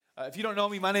If you don't know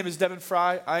me, my name is Devin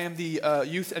Fry. I am the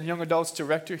Youth and Young Adults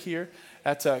Director here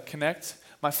at Connect.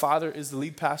 My father is the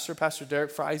lead pastor, Pastor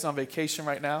Derek Fry. He's on vacation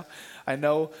right now. I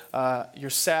know you're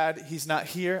sad he's not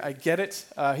here. I get it.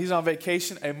 He's on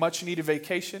vacation, a much-needed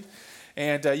vacation.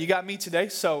 And you got me today,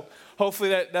 so hopefully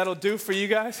that'll do for you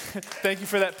guys. Thank you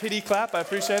for that pity clap. I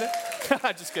appreciate it.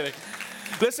 Just kidding.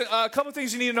 Listen, a couple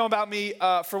things you need to know about me.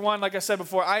 For one, like I said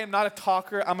before, I am not a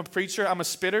talker. I'm a preacher. I'm a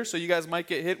spitter, so you guys might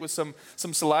get hit with some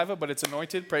saliva, but it's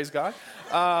anointed. Praise God.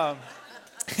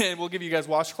 And we'll give you guys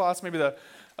washcloths. Maybe the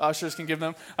ushers can give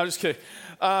them. I'm just kidding.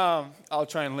 I'll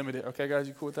try and limit it. Okay, guys,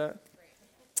 you cool with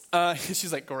that?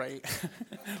 She's like, great.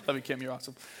 Love you, Kim. You're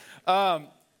awesome.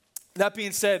 That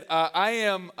being said, I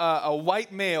am a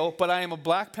white male, but I am a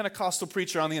black Pentecostal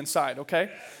preacher on the inside,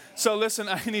 okay? So listen,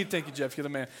 thank you, Jeff, you're the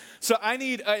man. So I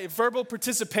need a verbal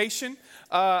participation.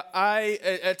 I,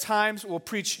 at times, will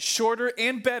preach shorter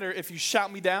and better if you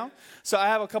shout me down. So I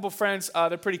have a couple friends,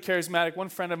 they're pretty charismatic. One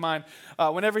friend of mine,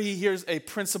 whenever he hears a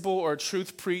principle or a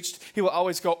truth preached, he will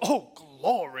always go, oh,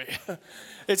 glory.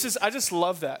 I just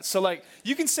love that. So like,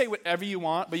 you can say whatever you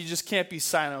want, but you just can't be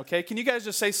silent, okay? Can you guys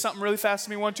just say something really fast to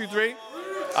me? 1, 2, 3.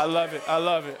 I love it. I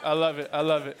love it. I love it. I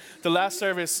love it. The last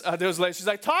service, there was a lady. She's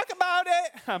like, talk about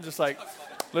it. I'm just like,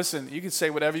 listen, you can say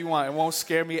whatever you want. It won't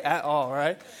scare me at all, all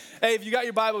right? Hey, if you got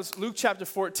your Bibles, Luke chapter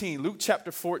 14. Luke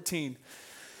chapter 14.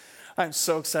 I'm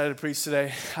so excited to preach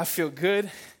today. I feel good,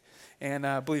 and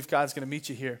I believe God's going to meet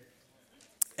you here.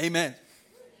 Amen.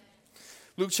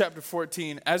 Luke chapter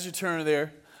 14. As you turn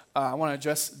there, I want to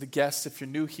address the guests. If you're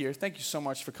new here, thank you so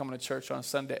much for coming to church on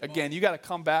Sunday. Again, you got to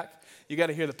come back. You got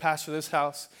to hear the pastor of this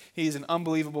house. He's an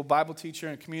unbelievable Bible teacher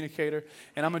and communicator,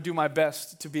 and I'm going to do my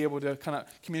best to be able to kind of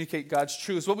communicate God's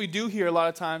truths. What we do here a lot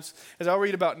of times is I'll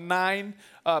read about 9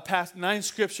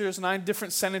 scriptures, 9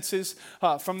 different sentences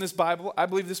from this Bible. I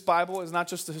believe this Bible is not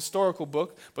just a historical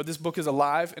book, but this book is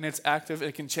alive and it's active.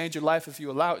 It can change your life if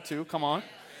you allow it to. Come on.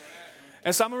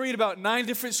 And so I'm going to read about 9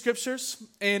 different scriptures,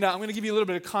 and I'm going to give you a little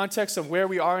bit of context of where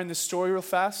we are in this story real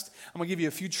fast. I'm going to give you a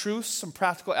few truths, some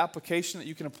practical application that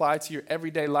you can apply to your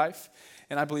everyday life,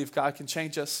 and I believe God can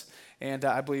change us, and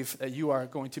I believe that you are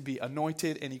going to be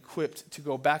anointed and equipped to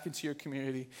go back into your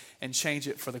community and change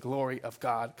it for the glory of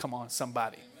God. Come on,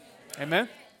 somebody. Amen?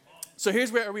 So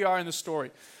here's where we are in the story.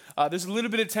 There's a little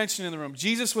bit of tension in the room.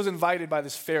 Jesus was invited by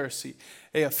this Pharisee.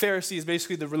 A Pharisee is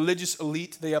basically the religious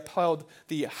elite. They upheld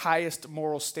the highest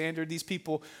moral standard. These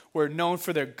people were known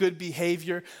for their good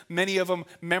behavior. Many of them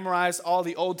memorized all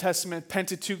the Old Testament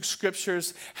Pentateuch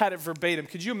scriptures, had it verbatim.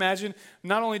 Could you imagine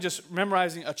not only just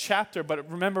memorizing a chapter, but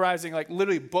memorizing like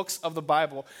literally books of the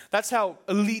Bible? That's how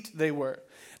elite they were.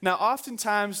 Now,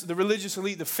 oftentimes, the religious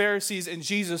elite, the Pharisees and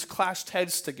Jesus clashed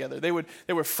heads together. They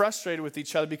were frustrated with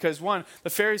each other because, one,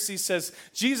 the Pharisee says,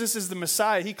 Jesus is the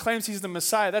Messiah. He claims he's the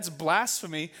Messiah. That's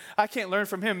blasphemy. I can't learn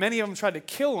from him. Many of them tried to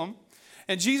kill him.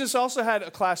 And Jesus also had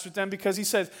a clash with them because he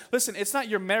said, listen, it's not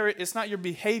your merit, it's not your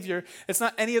behavior, it's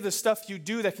not any of the stuff you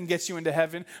do that can get you into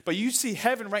heaven, but you see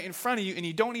heaven right in front of you and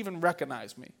you don't even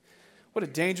recognize me. What a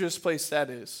dangerous place that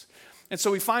is. And so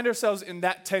we find ourselves in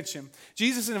that tension.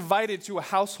 Jesus is invited to a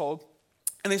household,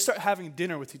 and they start having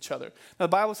dinner with each other. Now, the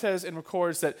Bible says and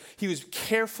records that he was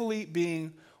carefully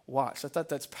being watched. I thought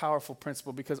that's a powerful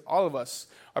principle because all of us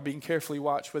are being carefully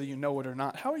watched, whether you know it or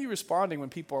not. How are you responding when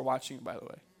people are watching you, by the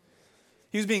way?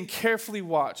 He was being carefully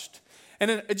watched. And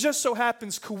then it just so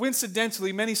happens,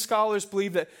 coincidentally, many scholars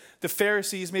believe that the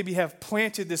Pharisees maybe have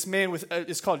planted this man with,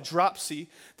 it's called dropsy,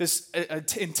 this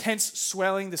intense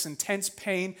swelling, this intense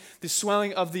pain, the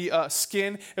swelling of the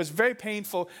skin. It was very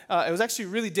painful. It was actually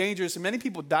really dangerous, and many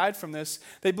people died from this.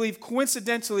 They believe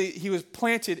coincidentally he was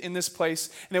planted in this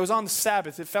place, and it was on the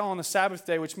Sabbath. It fell on the Sabbath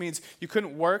day, which means you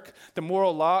couldn't work. The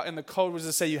moral law and the code was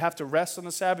to say you have to rest on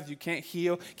the Sabbath. You can't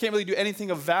heal. Can't really do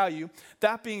anything of value.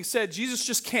 That being said, Jesus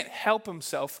just can't help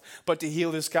himself but to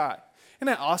heal this guy. Isn't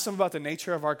that awesome about the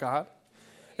nature of our God?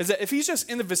 Is that if he's just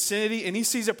in the vicinity and he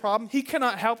sees a problem, he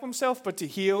cannot help himself but to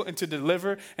heal and to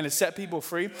deliver and to set people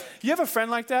free. You have a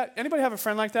friend like that? Anybody have a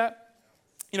friend like that?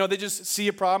 You know, they just see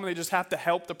a problem, they just have to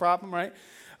help the problem, right?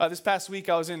 This past week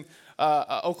I was in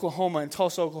Oklahoma, in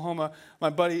Tulsa, Oklahoma. My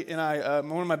buddy and I,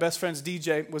 one of my best friends,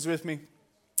 DJ, was with me.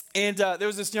 And there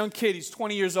was this young kid, he's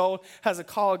 20 years old, has a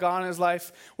call of God in his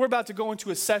life. We're about to go into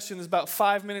a session. There's about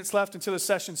 5 minutes left until the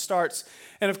session starts.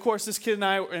 And of course, this kid and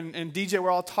I and DJ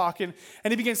were all talking.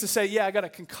 And he begins to say, yeah, I got a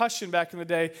concussion back in the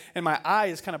day, and my eye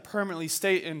is kind of permanently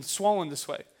swollen this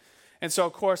way. And so,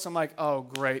 of course, I'm like, oh,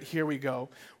 great, here we go.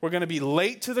 We're going to be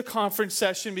late to the conference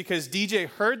session because DJ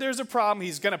heard there's a problem.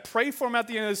 He's going to pray for him at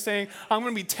the end of this thing. I'm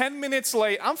going to be 10 minutes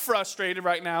late. I'm frustrated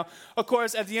right now. Of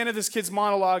course, at the end of this kid's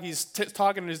monologue, he's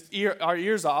talking our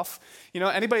ears off. You know,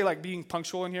 anybody like being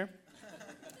punctual in here?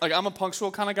 Like, I'm a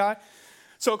punctual kind of guy.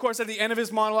 So, of course, at the end of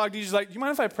his monologue, DJ's like, do you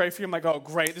mind if I pray for you? I'm like, oh,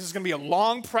 great. This is going to be a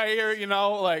long prayer, you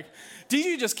know. Like,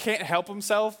 DJ just can't help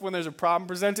himself when there's a problem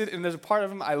presented. And there's a part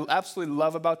of him I absolutely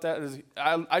love about that.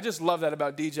 I just love that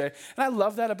about DJ. And I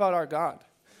love that about our God.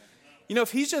 You know,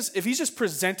 if he's just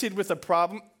presented with a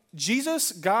problem,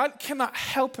 Jesus, God, cannot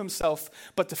help himself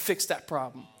but to fix that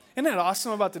problem. Isn't that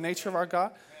awesome about the nature of our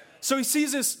God? So he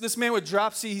sees this man with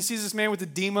dropsy. He sees this man with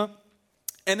edema.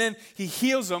 And then he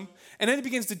heals him. And then he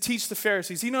begins to teach the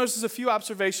Pharisees. He notices a few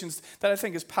observations that I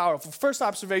think is powerful. First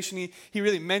observation he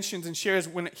really mentions and shares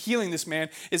when healing this man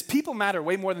is people matter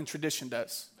way more than tradition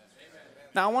does.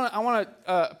 Now, I want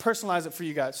to personalize it for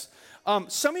you guys.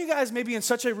 Some of you guys may be in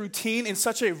such a routine, in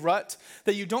such a rut,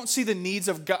 that you don't see the needs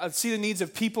of God, see the needs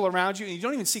of people around you, and you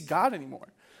don't even see God anymore.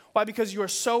 Why? Because you are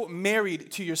so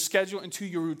married to your schedule and to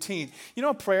your routine. You know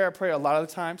a prayer I pray a lot of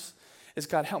the times? Is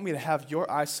God, help me to have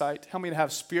your eyesight, help me to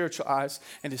have spiritual eyes,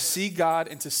 and to see God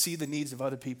and to see the needs of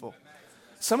other people.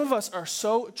 Some of us are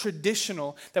so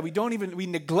traditional that we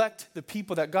neglect the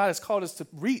people that God has called us to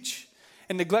reach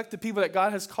and neglect the people that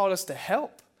God has called us to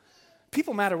help.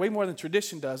 People matter way more than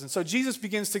tradition does. And so Jesus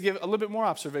begins to give a little bit more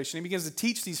observation. He begins to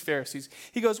teach these Pharisees.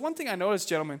 He goes, one thing I noticed,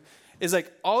 gentlemen, is like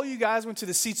all you guys went to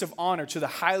the seats of honor, to the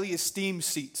highly esteemed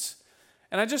seats.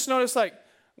 And I just noticed like,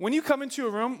 when you come into a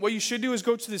room, what you should do is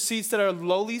go to the seats that are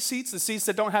lowly seats, the seats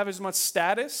that don't have as much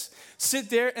status, sit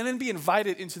there, and then be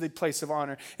invited into the place of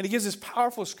honor. And he gives this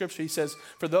powerful scripture. He says,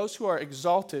 for those who are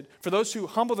exalted, for those who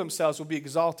humble themselves will be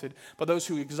exalted, but those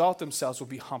who exalt themselves will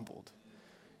be humbled.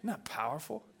 Isn't that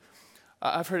powerful?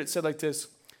 I've heard it said like this,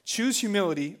 choose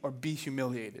humility or be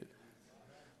humiliated.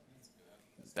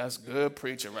 That's good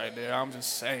preaching right there, I'm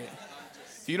just saying.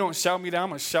 If you don't shout me down, I'm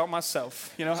going to shout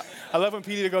myself. You know, I love when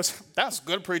Peter goes, that's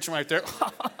good preaching right there.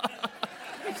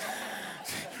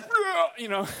 You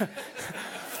know.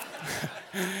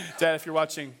 Dad, if you're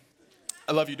watching,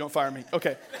 I love you. Don't fire me.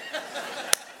 Okay.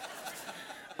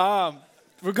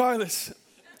 Regardless,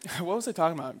 what was I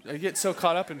talking about? I get so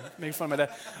caught up in making fun of my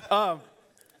dad.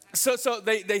 So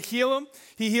they heal him.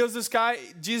 He heals this guy.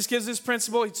 Jesus gives this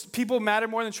principle. People matter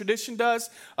more than tradition does.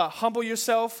 Humble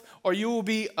yourself or you will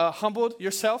be humbled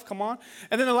yourself. Come on.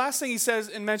 And then the last thing he says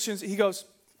and mentions, he goes,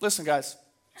 listen, guys,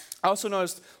 I also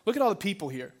noticed, look at all the people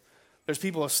here. There's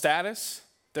people of status.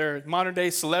 They're modern day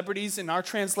celebrities in our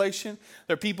translation.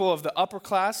 They're people of the upper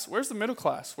class. Where's the middle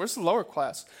class? Where's the lower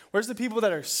class? Where's the people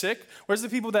that are sick? Where's the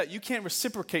people that you can't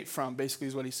reciprocate from, basically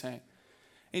is what he's saying. And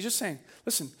he's just saying,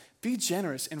 listen, be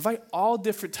generous. Invite all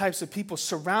different types of people.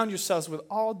 Surround yourselves with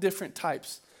all different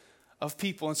types of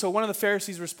people. And so one of the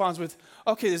Pharisees responds with,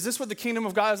 okay, is this what the kingdom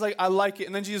of God is like? I like it.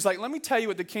 And then Jesus is like, let me tell you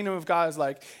what the kingdom of God is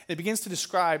like. And it begins to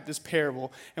describe this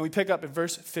parable. And we pick up in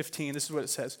verse 15. This is what it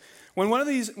says. When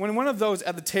one of those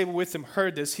at the table with him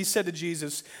heard this, he said to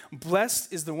Jesus,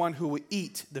 blessed is the one who will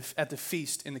eat at the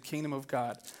feast in the kingdom of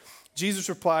God. Jesus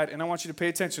replied, and I want you to pay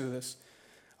attention to this.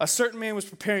 A certain man was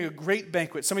preparing a great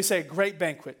banquet. Somebody say a great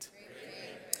banquet.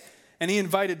 And he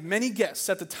invited many guests.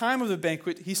 At the time of the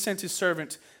banquet, he sent his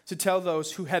servant to tell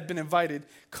those who had been invited,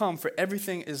 come, for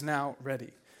everything is now ready.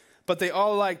 But they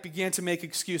all alike began to make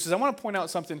excuses. I want to point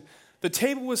out something. The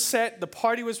table was set. The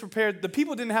party was prepared. The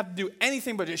people didn't have to do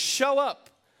anything but just show up.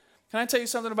 Can I tell you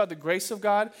something about the grace of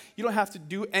God? You don't have to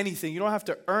do anything. You don't have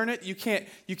to earn it. You can't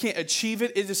achieve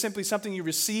it. It is simply something you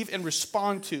receive and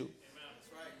respond to.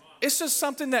 It's just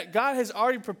something that God has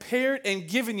already prepared and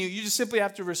given you. You just simply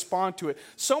have to respond to it.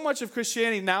 So much of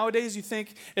Christianity nowadays you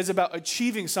think is about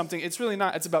achieving something. It's really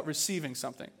not. It's about receiving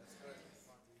something.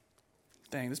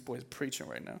 Dang, this boy's preaching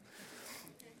right now.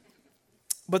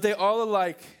 But they all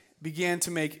alike began to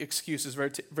make excuses.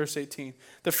 Verse 18.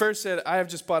 The first said, I have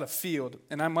just bought a field,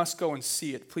 and I must go and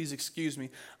see it. Please excuse me.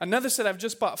 Another said, I've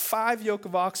just bought 5 yoke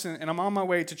of oxen, and I'm on my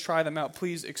way to try them out.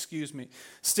 Please excuse me.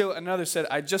 Still another said,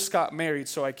 I just got married,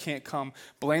 so I can't come.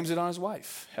 Blames it on his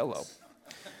wife. Hello.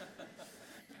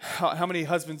 How many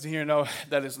husbands here know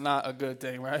that is not a good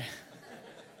thing, right?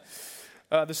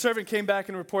 The servant came back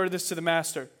and reported this to the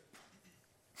master.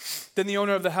 Then the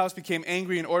owner of the house became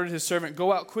angry and ordered his servant,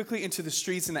 go out quickly into the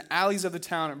streets and the alleys of the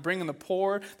town and bring in the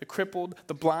poor, the crippled,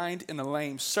 the blind, and the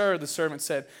lame. Sir, the servant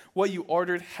said, what you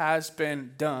ordered has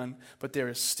been done, but there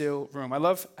is still room. I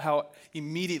love how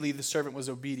immediately the servant was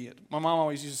obedient. My mom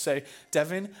always used to say,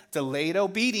 Devin, delayed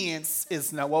obedience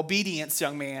is no obedience,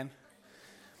 young man.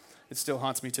 It still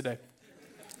haunts me today.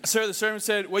 Sir, the servant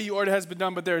said, what you ordered has been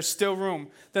done, but there is still room.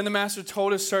 Then the master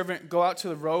told his servant, go out to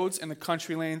the roads and the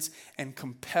country lanes and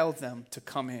compel them to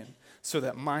come in so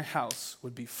that my house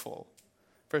would be full.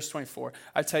 Verse 24,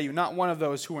 I tell you, not one of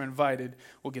those who are invited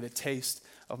will get a taste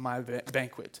of my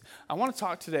banquet. I want to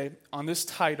talk today on this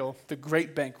title, The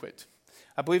Great Banquet.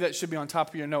 I believe that should be on top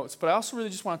of your notes, but I also really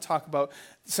just want to talk about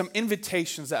some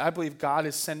invitations that I believe God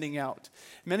is sending out.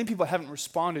 Many people haven't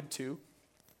responded to,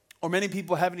 or many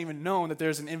people haven't even known that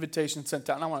there's an invitation sent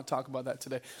out, and I want to talk about that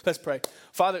today. Let's pray.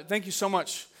 Father, thank you so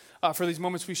much for these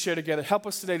moments we share together. Help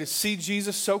us today to see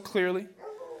Jesus so clearly,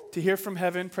 to hear from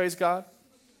heaven, praise God,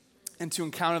 and to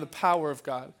encounter the power of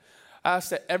God. I ask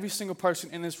that every single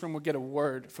person in this room will get a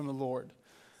word from the Lord,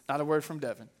 not a word from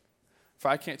Devin. For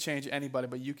I can't change anybody,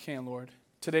 but you can, Lord.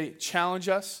 Today, challenge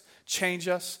us, change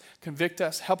us, convict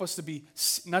us, help us to be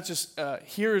not just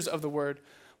hearers of the word,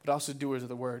 but also doers of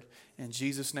the word. In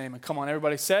Jesus' name. And come on,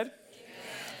 everybody said?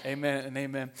 Amen and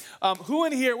amen. Who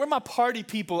in here, where my party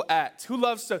people at? Who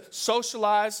loves to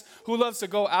socialize? Who loves to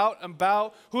go out and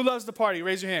about? Who loves the party?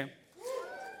 Raise your hand.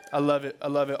 I love it. I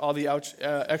love it. All the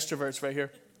extroverts right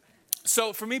here.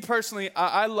 So for me personally,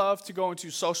 I love to go into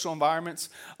social environments.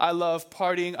 I love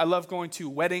partying. I love going to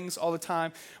weddings all the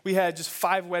time. We had just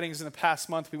 5 weddings in the past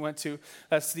month we went to.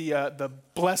 That's the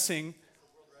blessing.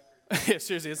 Yeah,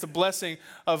 seriously, it's the blessing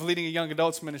of leading a young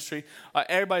adults ministry.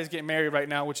 Everybody's getting married right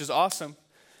now, which is awesome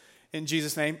in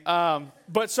Jesus' name.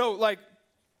 But so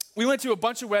we went to a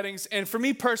bunch of weddings, and for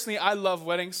me personally, I love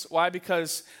weddings. Why?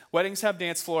 Because weddings have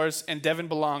dance floors, and Devin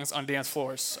belongs on dance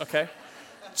floors, okay?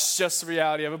 It's just the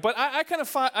reality of it. But I kind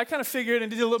of figured and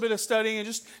did a little bit of studying and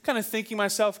just kind of thinking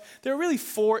myself, there are really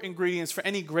 4 ingredients for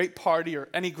any great party or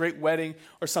any great wedding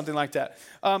or something like that.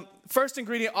 First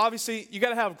ingredient, obviously, you got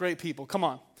to have great people. Come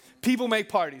on. People make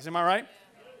parties, am I right?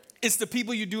 It's the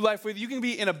people you do life with. You can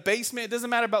be in a basement. It doesn't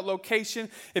matter about location.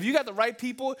 If you got the right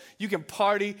people, you can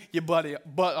party your butt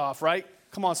off, right?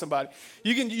 Come on, somebody.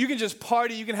 You can just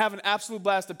party. You can have an absolute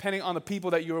blast depending on the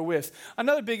people that you are with.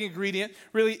 Another big ingredient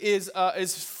really is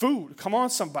food. Come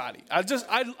on, somebody.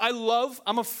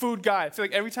 I'm a food guy. I feel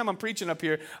like every time I'm preaching up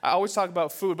here, I always talk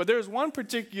about food. But there's one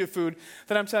particular food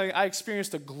that I'm telling you, I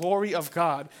experienced the glory of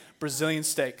God, Brazilian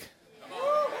steak.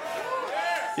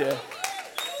 Yeah.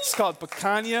 It's called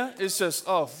picanha. It's just,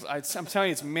 I'm telling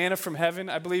you, it's manna from heaven.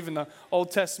 I believe in the Old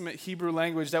Testament Hebrew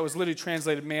language, that was literally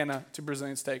translated manna to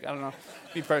Brazilian steak. I don't know,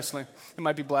 me personally. It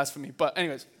might be blasphemy. But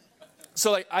anyways,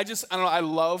 so I don't know, I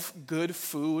love good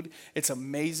food. It's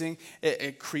amazing.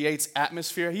 It creates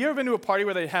atmosphere. You ever been to a party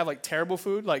where they have terrible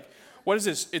food? What is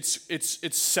this?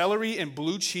 It's celery and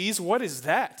blue cheese. What is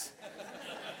that?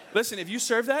 Listen, if you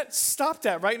serve that, stop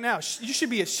that right now. You should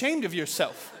be ashamed of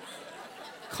yourself.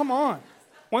 Come on.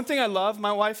 One thing I love,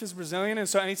 my wife is Brazilian, and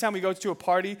so anytime we go to a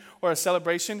party or a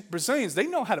celebration, Brazilians, they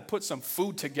know how to put some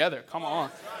food together. Come on.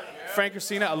 Frank,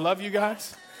 Christina, I love you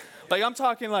guys. I'm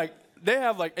talking they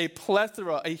have a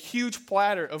plethora, a huge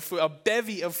platter of food, a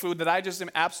bevy of food that I just am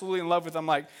absolutely in love with. I'm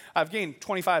I've gained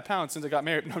 25 pounds since I got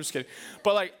married. No, I'm just kidding.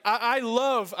 But I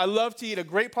love to eat. A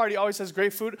great party always has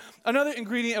great food. Another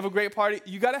ingredient of a great party,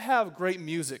 you got to have great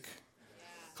music.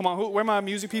 Come on, where are my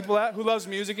music people at? Who loves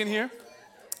music in here?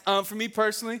 For me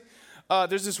personally,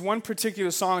 there's this one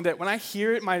particular song that when I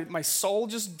hear it, my soul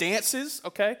just dances,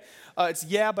 okay? It's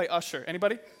Yeah by Usher.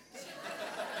 Anybody?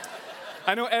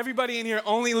 I know everybody in here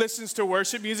only listens to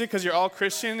worship music because you're all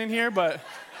Christian in here, but,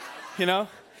 you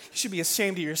should be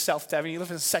ashamed of yourself, Devin. You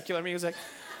live in secular music.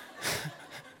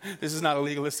 This is not a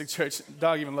legalistic church.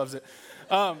 Dog even loves it.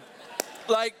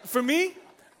 For me,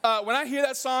 when I hear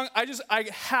that song, I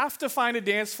have to find a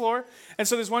dance floor. And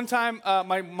so there's one time,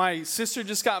 my sister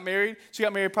just got married. She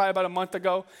got married probably about a month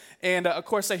ago. And of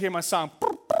course, I hear my song.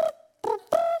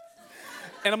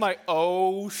 And I'm like,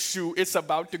 oh, shoot, it's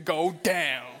about to go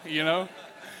down,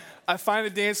 I find the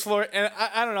dance floor, and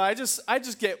I don't know, I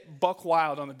just get buck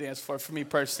wild on the dance floor for me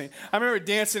personally. I remember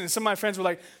dancing, and some of my friends were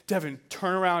like, Devin,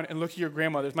 turn around and look at your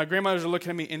grandmothers. My grandmothers are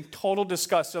looking at me in total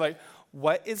disgust. They're like,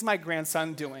 what is my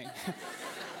grandson doing?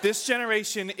 This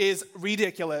generation is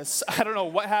ridiculous. I don't know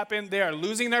what happened. They are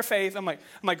losing their faith. I'm like,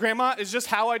 Grandma, it's just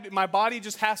how my body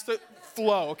just has to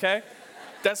flow, okay?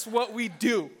 That's what we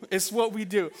do. It's what we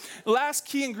do. Last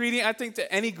key ingredient, I think,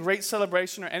 to any great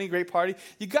celebration or any great party,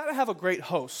 you got to have a great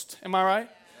host. Am I right?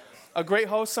 A great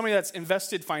host, somebody that's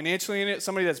invested financially in it,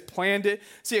 somebody that's planned it.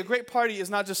 See, a great party is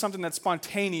not just something that's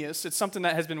spontaneous. It's something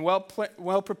that has been well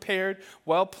prepared,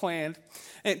 well planned.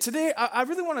 And today, I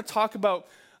really want to talk about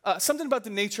something about the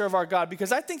nature of our God,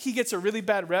 because I think he gets a really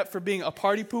bad rep for being a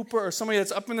party pooper or somebody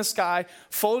that's up in the sky,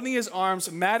 folding his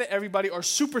arms, mad at everybody, or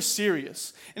super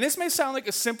serious. And this may sound like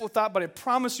a simple thought, but I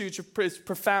promise you it's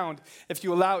profound if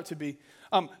you allow it to be.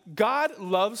 God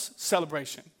loves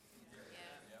celebration.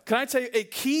 Can I tell you, a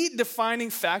key defining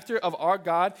factor of our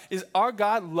God is our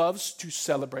God loves to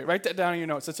celebrate. Write that down in your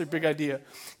notes. That's a big idea.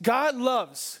 God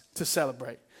loves to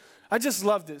celebrate. I just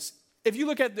love this. If you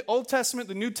look at the Old Testament,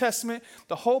 the New Testament,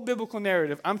 the whole biblical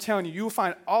narrative, I'm telling you, you will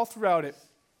find all throughout it,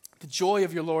 the joy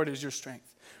of your Lord is your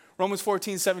strength. Romans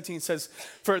 14:17 says,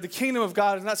 for the kingdom of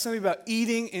God is not simply about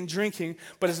eating and drinking,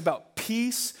 but it's about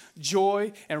peace,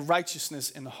 joy, and righteousness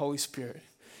in the Holy Spirit.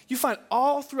 You find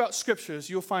all throughout scriptures,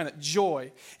 you'll find that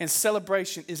joy and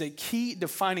celebration is a key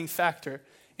defining factor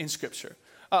in Scripture.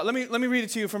 Let me read it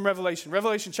to you from Revelation.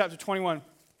 Revelation chapter 21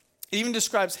 even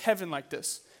describes heaven like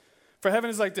this. For heaven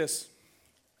is like this.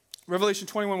 Revelation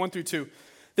 21, 1 through 2.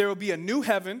 There will be a new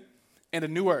heaven and a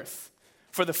new earth.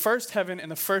 For the first heaven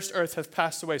and the first earth have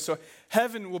passed away. So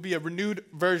heaven will be a renewed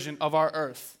version of our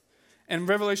earth. And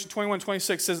Revelation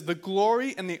 21:26 says, the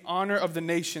glory and the honor of the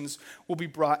nations will be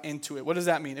brought into it. What does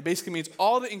that mean? It basically means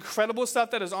all the incredible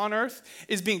stuff that is on earth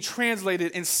is being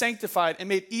translated and sanctified and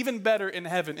made even better in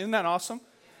heaven. Isn't that awesome?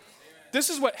 This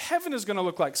is what heaven is going to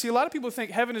look like. See, a lot of people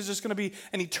think heaven is just going to be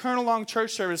an eternal long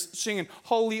church service singing,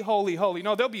 holy, holy, holy.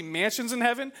 No, there'll be mansions in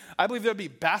heaven. I believe there'll be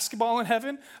basketball in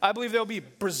heaven. I believe there'll be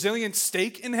Brazilian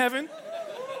steak in heaven.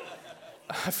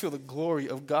 I feel the glory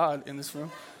of God in this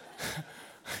room.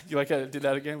 You like I did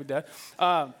that again with Dad?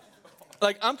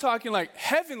 I'm talking like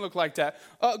heaven looked like that.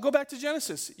 Go back to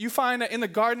Genesis. You find that in the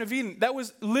Garden of Eden, that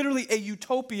was literally a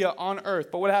utopia on earth.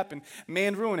 But what happened?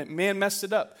 Man ruined it. Man messed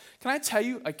it up. Can I tell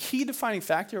you, a key defining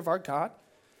factor of our God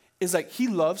is like he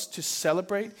loves to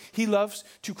celebrate. He loves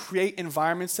to create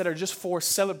environments that are just for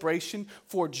celebration,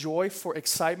 for joy, for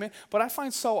excitement. But I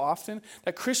find so often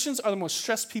that Christians are the most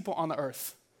stressed people on the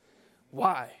earth.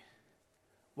 Why?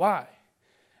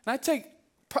 And I take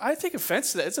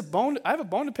offense to that. I have a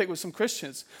bone to pick with some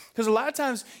Christians. Because a lot of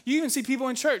times, you even see people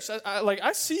in church.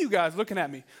 I see you guys looking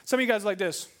at me. Some of you guys are like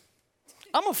this.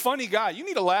 I'm a funny guy. You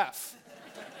need to laugh.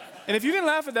 And if you didn't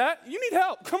laugh at that, you need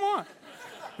help. Come on.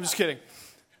 I'm just kidding.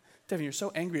 Devin, you're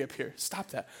so angry up here.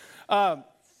 Stop that.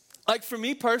 For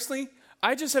me personally,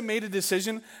 I just have made a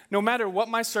decision, no matter what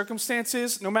my circumstance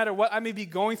is, no matter what I may be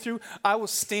going through, I will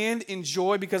stand in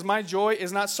joy because my joy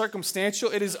is not circumstantial,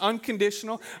 it is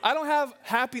unconditional. I don't have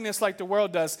happiness like the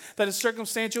world does, that is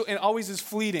circumstantial and always is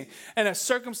fleeting. And a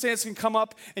circumstance can come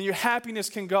up and your happiness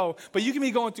can go, but you can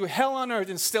be going through hell on earth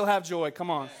and still have joy.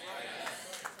 Come on.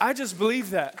 I just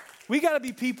believe that. We got to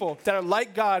be people that are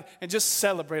like God and just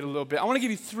celebrate a little bit. I want to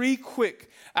give you 3 quick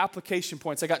application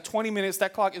points. I got 20 minutes.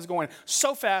 That clock is going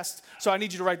so fast, so I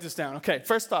need you to write this down. Okay,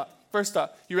 first thought.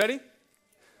 You ready?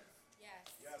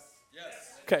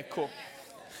 Yes. Okay, cool.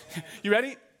 You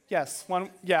ready? Yes.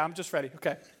 I'm just ready.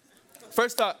 Okay.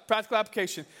 First thought, practical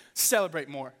application. Celebrate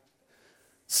more.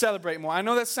 I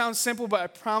know that sounds simple, but I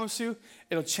promise you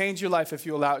it'll change your life if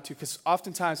you allow it to, because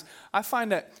oftentimes I find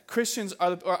that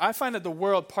I find that the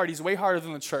world parties way harder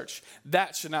than the church.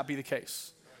 That should not be the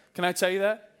case. Can I tell you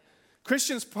that?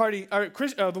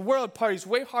 The world parties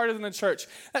way harder than the church.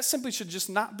 That simply should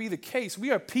just not be the case. We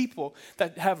are people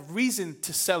that have reason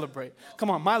to celebrate.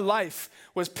 Come on, my life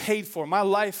was paid for. My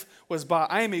life was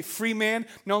bought. I am a free man,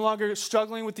 no longer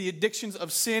struggling with the addictions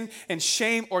of sin and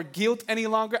shame or guilt any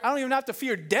longer. I don't even have to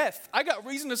fear death. I got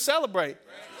reason to celebrate.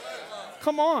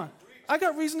 Come on. I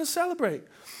got reason to celebrate.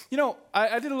 You know,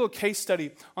 I did a little case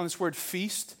study on this word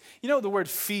feast. You know, the word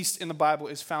feast in the Bible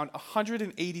is found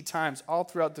 180 times all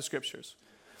throughout the scriptures.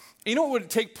 You know what would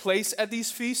take place at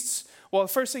these feasts? Well, the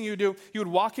first thing you would do, you would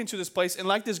walk into this place, and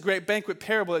like this great banquet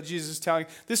parable that Jesus is telling,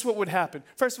 this is what would happen.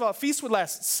 First of all, a feast would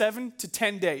last 7 to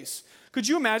 10 days. Could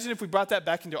you imagine if we brought that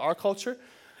back into our culture?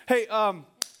 Hey, I'm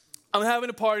having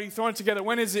a party, throwing it together.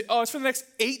 When is it? Oh, it's for the next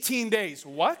 18 days.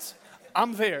 What?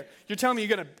 I'm there. You're telling me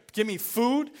you're going to give me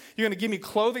food? You're going to give me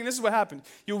clothing? This is what happened.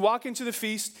 You walk into the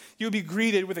feast. You'll be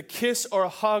greeted with a kiss or a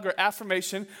hug or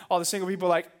affirmation. All the single people are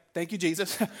like, thank you,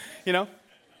 Jesus. You know?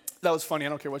 That was funny. I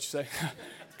don't care what you say.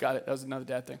 Got it. That was another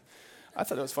dad thing. I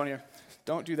thought that was funnier.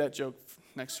 Don't do that joke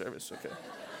next service. Okay.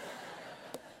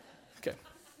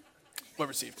 Well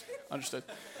received. Understood.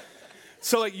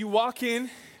 So you walk in.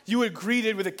 You would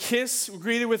greeted with a kiss,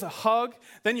 greeted with a hug.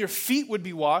 Then your feet would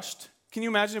be washed. Can you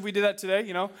imagine if we did that today?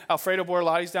 You know, Alfredo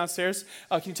Borlotti's downstairs.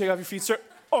 Can you take off your feet, sir?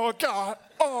 Oh, God.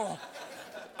 Oh.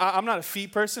 I'm not a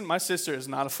feet person. My sister is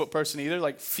not a foot person either.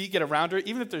 Like, feet get around her.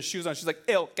 Even if there's shoes on, she's like,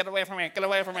 ew, get away from me, get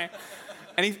away from me.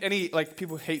 Any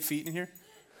people hate feet in here?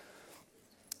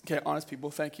 Okay, honest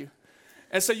people, thank you.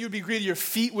 And so you'd be greeted, your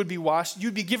feet would be washed.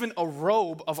 You'd be given a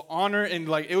robe of honor, and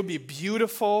like it would be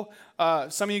beautiful.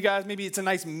 Some of you guys, maybe it's a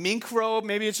nice mink robe.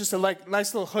 Maybe it's just a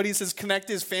nice little hoodie that says Connect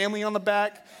His Family on the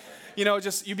back. You know,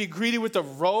 just you'd be greeted with a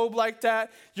robe like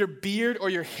that. Your beard or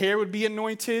your hair would be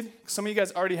anointed. Some of you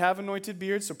guys already have anointed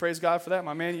beards, so praise God for that.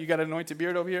 My man, you got an anointed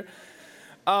beard over here.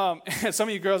 And some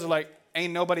of you girls are like,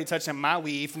 ain't nobody touching my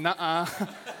weave. Nuh-uh.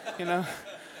 You know.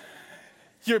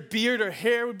 Your beard or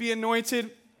hair would be anointed.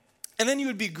 And then you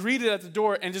would be greeted at the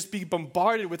door and just be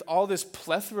bombarded with all this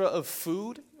plethora of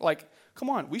food. Like, come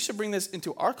on, we should bring this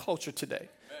into our culture today.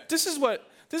 This is what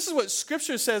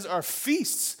Scripture says are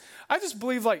feasts. I just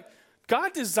believe, like,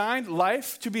 God designed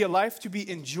life to be a life to be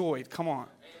enjoyed. Come on.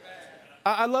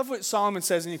 I love what Solomon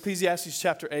says in Ecclesiastes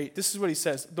chapter 8. This is what he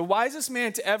says. The wisest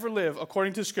man to ever live,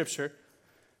 according to Scripture,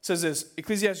 says this.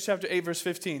 Ecclesiastes chapter 8, verse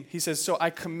 15. He says, so I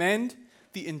commend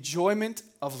the enjoyment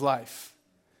of life.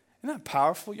 Isn't that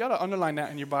powerful? You ought to underline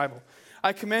that in your Bible.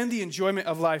 I commend the enjoyment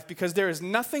of life because there is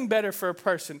nothing better for a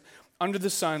person under the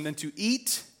sun than to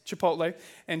eat Chipotle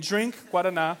and drink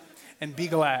Guaraná and be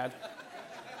glad.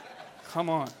 Come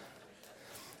on.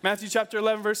 Matthew chapter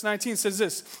 11, verse 19 says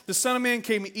this. The Son of Man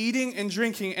came eating and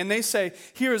drinking, and they say,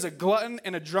 here is a glutton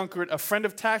and a drunkard, a friend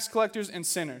of tax collectors and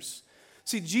sinners.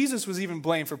 See, Jesus was even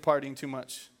blamed for partying too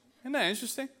much. Isn't that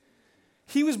interesting?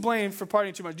 He was blamed for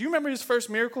partying too much. Do you remember his first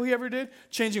miracle he ever did?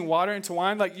 Changing water into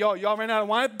wine. Like, y'all ran out of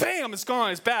wine. Bam, it's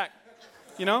gone. It's back.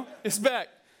 You know, it's back.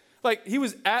 Like, he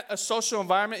was at a social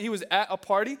environment. He was at a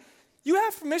party. You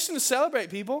have permission to celebrate,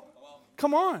 people.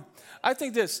 Come on. I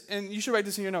think this, and you should write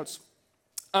this in your notes.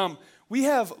 We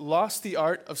have lost the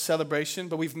art of celebration,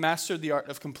 but we've mastered the art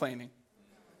of complaining.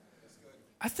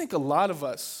 I think a lot of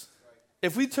us,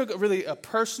 if we took a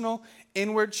personal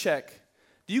inward check,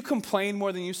 do you complain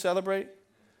more than you celebrate?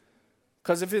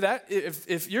 Because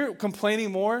if you're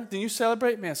complaining more than you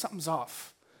celebrate, man, something's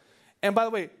off. And by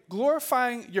the way,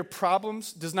 glorifying your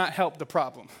problems does not help the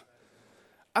problem.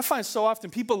 I find so often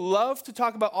people love to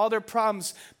talk about all their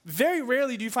problems. Very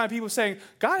rarely do you find people saying,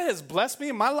 God has blessed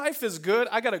me. My life is good.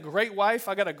 I got a great wife.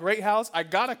 I got a great house. I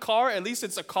got a car. At least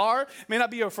it's a car. It may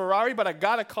not be a Ferrari, but I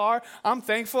got a car. I'm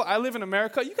thankful. I live in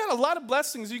America. You got a lot of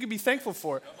blessings you can be thankful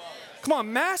for. Come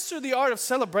on, master the art of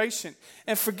celebration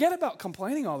and forget about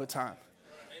complaining all the time.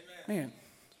 Man,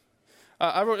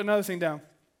 I wrote another thing down.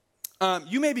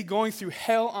 You may be going through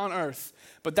hell on earth,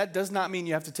 but that does not mean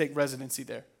you have to take residency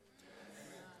there.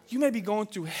 You may be going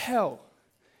through hell,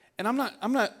 and I'm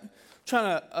not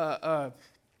trying to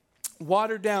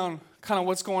water down kind of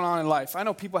what's going on in life. I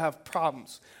know people have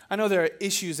problems. I know there are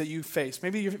issues that you face.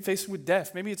 Maybe you're faced with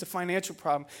death. Maybe it's a financial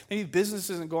problem. Maybe business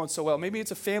isn't going so well. Maybe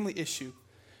it's a family issue.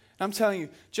 And I'm telling you,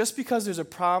 just because there's a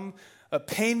problem,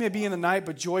 pain may be in the night,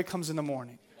 but joy comes in the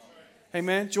morning.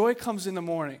 Amen. Joy comes in the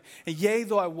morning. And yea,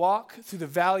 though I walk through the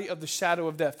valley of the shadow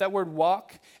of death. That word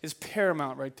walk is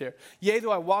paramount right there. Yea,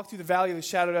 though I walk through the valley of the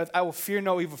shadow of death, I will fear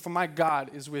no evil, for my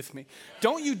God is with me.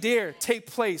 Don't you dare take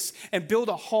place and build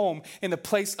a home in the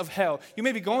place of hell. You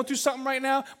may be going through something right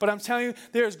now, but I'm telling you,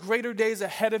 there's greater days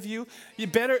ahead of you.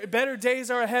 Better days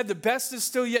are ahead. The best is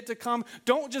still yet to come.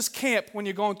 Don't just camp when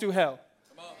you're going through hell.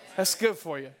 That's good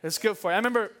for you. That's good for you. I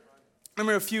remember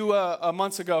a few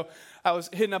months ago, I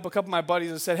was hitting up a couple of my buddies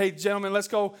and said, hey, gentlemen, let's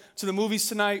go to the movies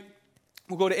tonight.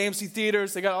 We'll go to AMC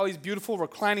theaters. They got all these beautiful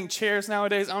reclining chairs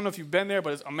nowadays. I don't know if you've been there,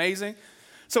 but it's amazing.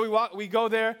 So we go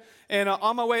there, and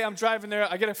on my way, I'm driving there.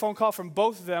 I get a phone call from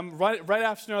both of them right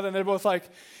after another, and they're both like,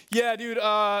 yeah, dude,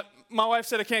 my wife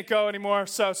said I can't go anymore,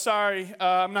 so sorry,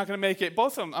 I'm not going to make it.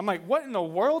 Both of them. I'm like, what in the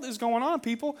world is going on,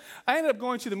 people? I ended up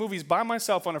going to the movies by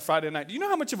myself on a Friday night. Do you know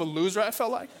how much of a loser I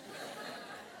felt like?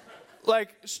 Like,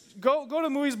 go to the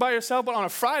movies by yourself, but on a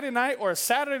Friday night or a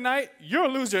Saturday night, you're a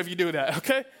loser if you do that,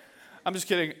 okay? I'm just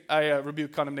kidding. I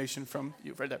rebuke condemnation from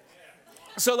you right there.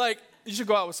 So, like, you should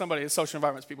go out with somebody. It's social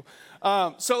environments, people.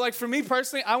 So, like, for me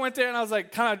personally, I went there and I was,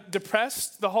 like, kind of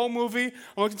depressed the whole movie.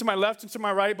 I'm looking to my left and to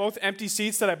my right, both empty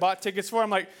seats that I bought tickets for. I'm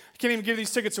like, I can't even give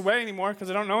these tickets away anymore because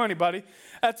I don't know anybody.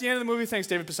 At the end of the movie, thanks,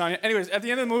 David Pisania. Anyways, at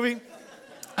the end of the movie,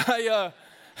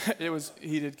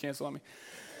 he did cancel on me.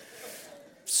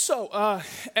 So,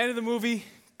 end of the movie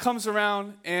comes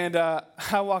around, and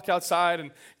I walk outside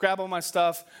and grab all my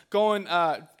stuff, going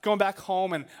back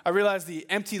home, and I realized the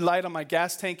empty light on my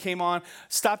gas tank came on.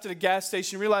 Stopped at a gas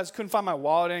station, realized I couldn't find my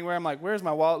wallet anywhere. I'm like, where's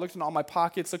my wallet? Looked in all my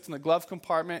pockets, looked in the glove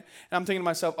compartment, and I'm thinking to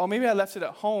myself, oh, maybe I left it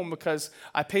at home because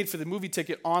I paid for the movie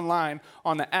ticket online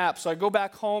on the app. So I go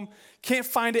back home, can't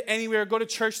find it anywhere, go to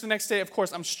church the next day. Of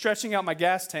course, I'm stretching out my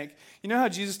gas tank. You know how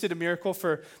Jesus did a miracle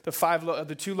for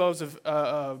the 2 loaves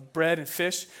of bread and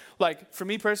fish? Like, for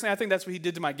me personally, I think that's what he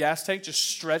did to my gas tank, just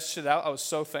stretched it out. I was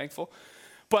so thankful.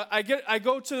 But I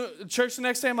go to church the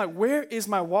next day. I'm like, where is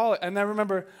my wallet? And I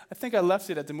remember, I think I left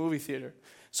it at the movie theater.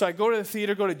 So I go to the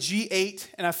theater, go to G8,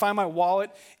 and I find my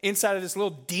wallet inside of this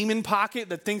little demon pocket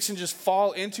that things can just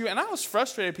fall into. And I was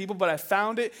frustrated, people, but I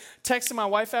found it. Texted my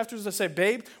wife afterwards. I said,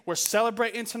 babe, we're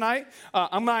celebrating tonight.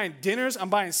 I'm buying dinners. I'm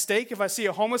buying steak. If I see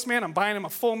a homeless man, I'm buying him a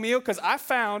full meal because I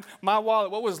found my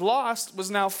wallet. What was lost was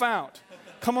now found.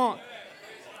 Come on.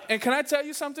 And can I tell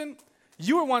you something?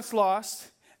 You were once lost,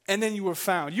 and then you were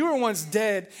found. You were once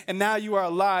dead, and now you are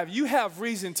alive. You have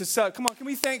reason to celebrate. Come on, can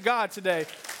we thank God today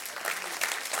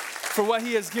for what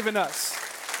he has given us?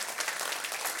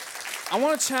 I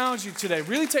want to challenge you today.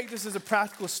 Really take this as a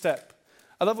practical step.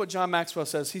 I love what John Maxwell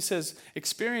says. He says,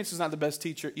 experience is not the best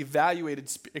teacher.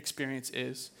 Evaluated experience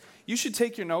is. You should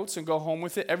take your notes and go home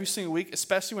with it every single week,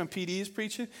 especially when PD is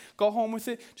preaching. Go home with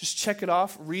it. Just check it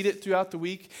off. Read it throughout the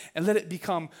week and let it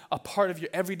become a part of your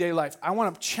everyday life. I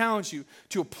want to challenge you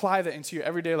to apply that into your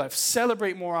everyday life.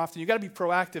 Celebrate more often. You got to be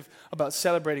proactive about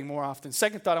celebrating more often.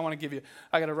 Second thought I want to give you.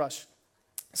 I got to rush.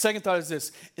 Second thought is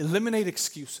this. Eliminate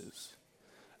excuses.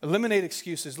 Eliminate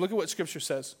excuses. Look at what Scripture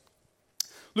says.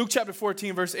 Luke chapter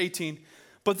 14, verse 18.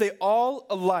 But they all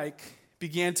alike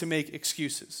began to make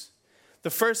excuses. The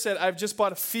first said, I've just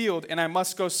bought a field and I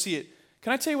must go see it.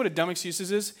 Can I tell you what a dumb excuse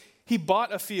is? He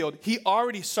bought a field. He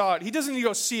already saw it. He doesn't need to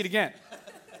go see it again.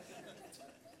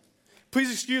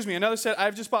 Please excuse me. Another said,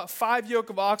 I've just bought 5 yoke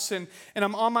of oxen and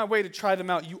I'm on my way to try them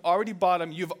out. You already bought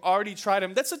them. You've already tried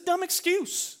them. That's a dumb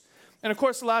excuse. And of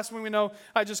course, the last one we know,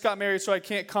 I just got married so I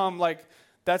can't come. Like,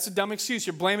 that's a dumb excuse.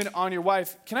 You're blaming it on your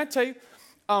wife. Can I tell you,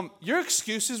 your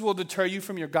excuses will deter you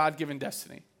from your God-given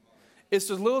destiny. It's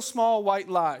the little small white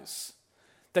lies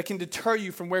that can deter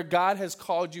you from where God has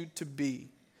called you to be.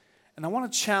 And I want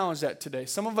to challenge that today.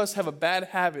 Some of us have a bad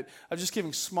habit of just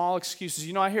giving small excuses.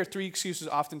 You know, I hear 3 excuses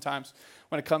oftentimes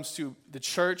when it comes to the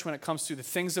church, when it comes to the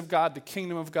things of God, the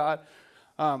kingdom of God.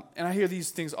 And I hear these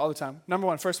things all the time. Number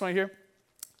one, first one I hear,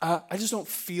 I just don't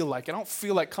feel like it. I don't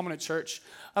feel like coming to church.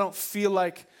 I don't feel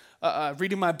like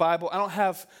reading my Bible. I don't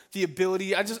have the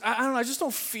ability. I don't know. I just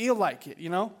don't feel like it, you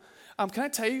know? Can I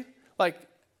tell you, like,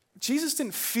 Jesus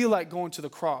didn't feel like going to the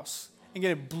cross and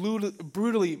getting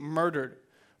brutally murdered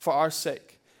for our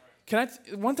sake.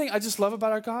 One thing I just love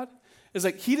about our God is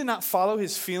like he did not follow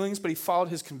his feelings, but he followed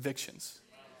his convictions.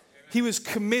 He was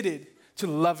committed to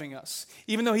loving us,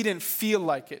 even though he didn't feel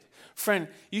like it. Friend,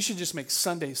 you should just make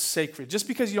Sundays sacred. Just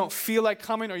because you don't feel like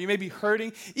coming or you may be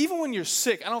hurting, even when you're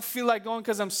sick. I don't feel like going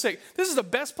because I'm sick. This is the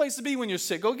best place to be when you're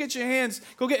sick. Go get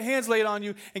hands laid on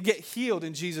you and get healed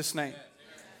in Jesus' name.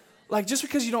 Like, just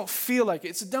because you don't feel like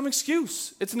it, it's a dumb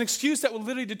excuse. It's an excuse that will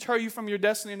literally deter you from your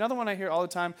destiny. Another one I hear all the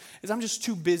time is, I'm just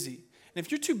too busy. And if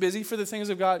you're too busy for the things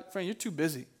of God, friend, you're too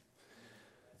busy.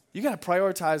 You got to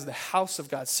prioritize the house of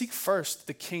God. Seek first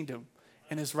the kingdom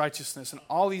and his righteousness, and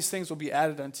all these things will be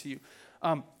added unto you.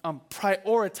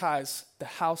 Prioritize the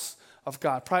house of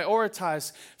God.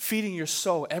 Prioritize feeding your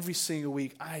soul every single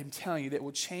week. I am telling you, that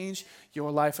will change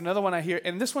your life. Another one I hear,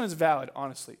 and this one is valid,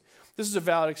 honestly. This is a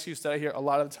valid excuse that I hear a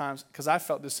lot of the times because I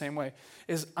felt the same way,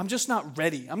 is I'm just not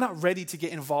ready. I'm not ready to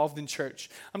get involved in church.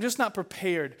 I'm just not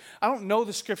prepared. I don't know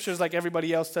the scriptures like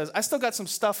everybody else does. I still got some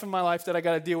stuff in my life that I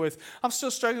got to deal with. I'm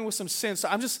still struggling with some sin, so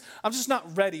I'm just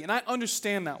not ready. And I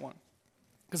understand that one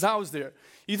because I was there.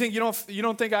 You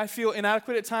don't think I feel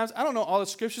inadequate at times? I don't know all the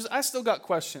scriptures. I still got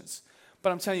questions.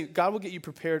 But I'm telling you, God will get you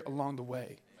prepared along the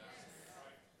way.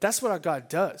 That's what our God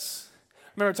does.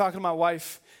 I remember talking to my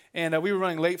wife, and we were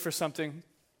running late for something.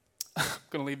 I'm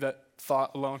going to leave that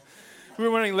thought alone. We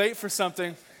were running late for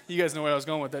something. You guys know where I was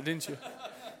going with that, didn't you? I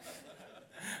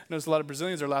notice a lot of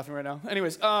Brazilians are laughing right now.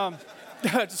 Anyways,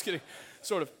 just kidding,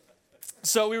 sort of.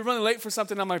 So we were running late for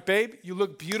something. I'm like, babe, you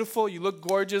look beautiful. You look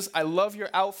gorgeous. I love your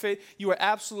outfit. You are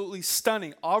absolutely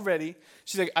stunning already.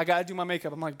 She's like, I got to do my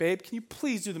makeup. I'm like, babe, can you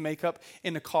please do the makeup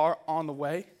in the car on the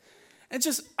way? And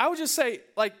I would just say,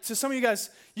 like, to some of you guys,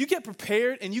 you get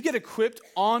prepared and you get equipped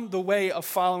on the way of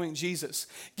following Jesus.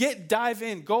 Dive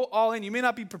in, go all in. You may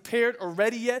not be prepared or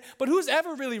ready yet, but who's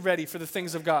ever really ready for the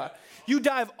things of God? You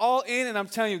dive all in, and I'm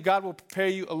telling you, God will prepare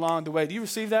you along the way. Do you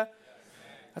receive that?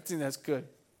 I think that's good.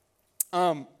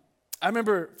 I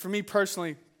remember, for me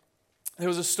personally, there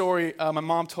was a story my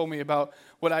mom told me about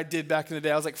what I did back in the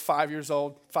day. I was like 5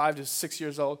 to 6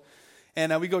 years old.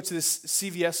 And we go to this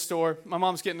CVS store. My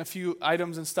mom's getting a few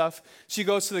items and stuff. She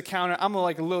goes to the counter. I'm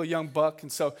like a little young buck, and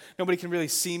so nobody can really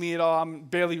see me at all. I'm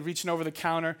barely reaching over the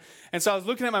counter. And so I was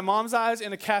looking at my mom's eyes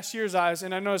and the cashier's eyes,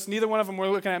 and I noticed neither one of them were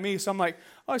looking at me. So I'm like,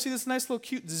 oh, I see this nice little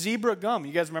cute zebra gum.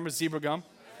 You guys remember zebra gum?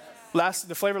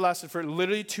 The flavor lasted for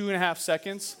literally 2.5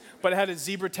 seconds, but it had a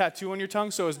zebra tattoo on your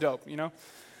tongue, so it was dope, you know?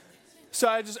 So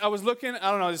I was looking,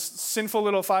 I don't know, this sinful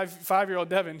little five-year-old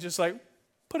Devin, just like,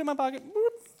 put it in my pocket,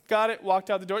 whoop, got it, walked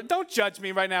out the door. Don't judge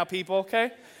me right now, people,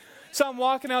 okay? So I'm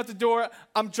walking out the door,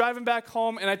 I'm driving back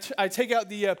home, and I take out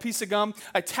the piece of gum,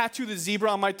 I tattoo the zebra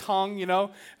on my tongue, you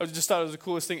know? I just thought it was the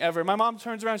coolest thing ever. My mom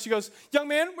turns around, she goes, young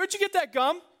man, where'd you get that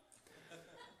gum?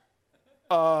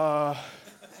 The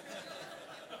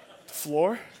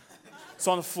floor? It's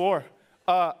on the floor.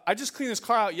 I just cleaned this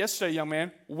car out yesterday, young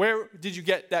man. Where did you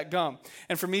get that gum?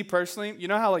 And for me personally, you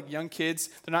know how like young kids,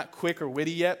 they're not quick or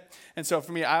witty yet? And so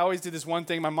for me, I always did this one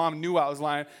thing. My mom knew I was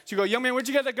lying. She'd go, young man, where'd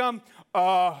you get that gum?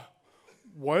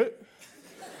 What?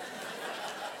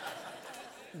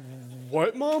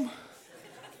 What, Mom?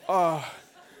 I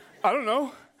don't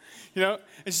know. You know?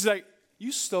 And she's like,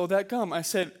 you stole that gum. I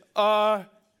said,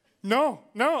 no.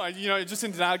 Just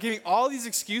in denial, giving all these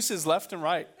excuses left and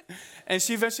right. And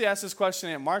she eventually asked this question,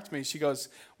 and it marked me. She goes,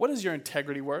 what is your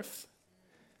integrity worth?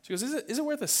 She goes, is it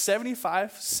worth a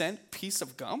 75-cent piece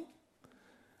of gum?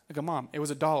 I go, Mom, it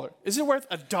was $1. Is it worth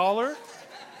 $1?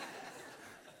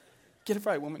 Get it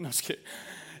right, woman. No, just kidding.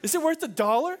 Is it worth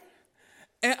 $1?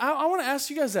 And I want to ask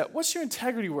you guys that. What's your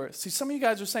integrity worth? See, some of you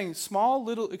guys are saying small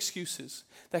little excuses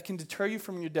that can deter you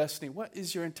from your destiny. What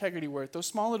is your integrity worth? Those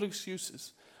small little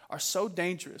excuses are so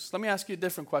dangerous. Let me ask you a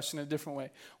different question in a different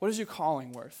way. What is your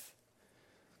calling worth?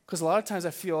 Because a lot of times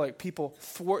I feel like people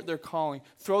thwart their calling,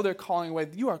 throw their calling away.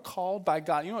 You are called by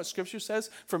God. You know what Scripture says?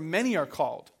 For many are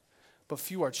called, but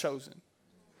few are chosen.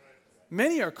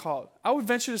 Many are called. I would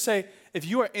venture to say, if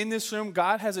you are in this room,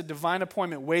 God has a divine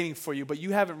appointment waiting for you, but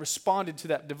you haven't responded to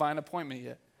that divine appointment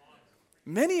yet.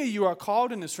 Many of you are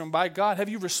called in this room by God. Have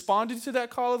you responded to that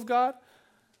call of God?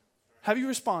 Have you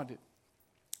responded?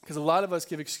 Because a lot of us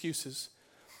give excuses,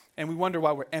 and we wonder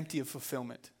why we're empty of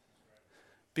fulfillment.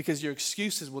 Because your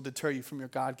excuses will deter you from your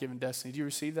God-given destiny. Do you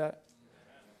receive that?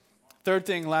 Third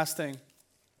thing, last thing,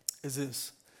 is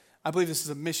this. I believe this is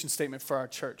a mission statement for our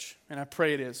church, and I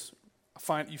pray it is.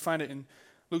 You find it in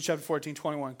Luke chapter 14,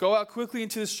 21. Go out quickly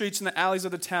into the streets and the alleys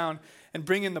of the town and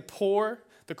bring in the poor,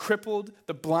 the crippled,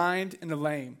 the blind, and the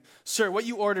lame. Sir, what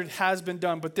you ordered has been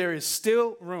done, but there is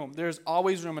still room. There is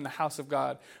always room in the house of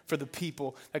God for the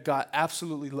people that God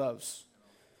absolutely loves.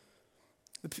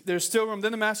 There's still room.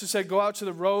 Then the master said, go out to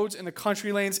the roads and the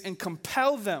country lanes and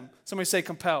compel them. Somebody say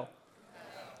compel.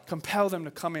 Compel them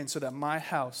to come in so that my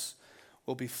house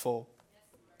will be full.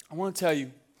 I want to tell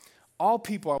you, all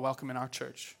people are welcome in our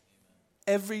church.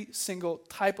 Every single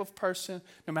type of person,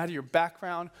 no matter your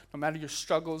background, no matter your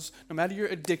struggles, no matter your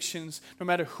addictions, no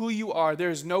matter who you are, there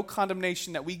is no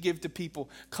condemnation that we give to people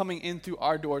coming in through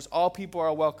our doors. All people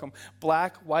are welcome.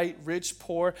 Black, white, rich,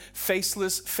 poor,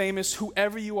 faceless, famous,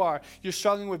 whoever you are. You're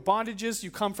struggling with bondages, you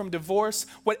come from divorce,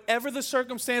 whatever the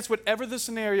circumstance, whatever the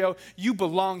scenario, you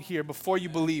belong here before you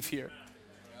believe here.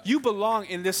 You belong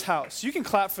in this house. You can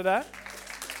clap for that.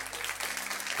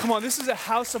 Come on, this is a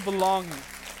house of belonging.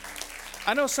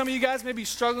 I know some of you guys may be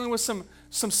struggling with some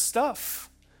stuff,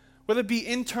 whether it be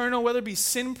internal, whether it be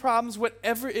sin problems,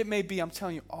 whatever it may be. I'm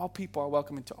telling you, all people are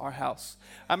welcome into our house.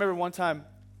 I remember one time,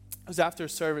 it was after a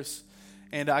service,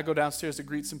 and I go downstairs to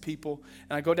greet some people,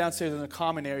 and I go downstairs in the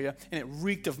common area, and it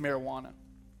reeked of marijuana.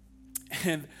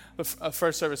 And the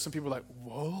first service, some people were like,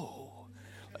 whoa.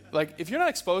 Like, if you're not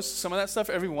exposed to some of that stuff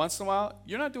every once in a while,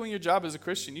 you're not doing your job as a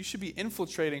Christian. You should be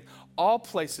infiltrating all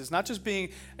places, not just being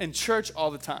in church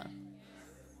all the time.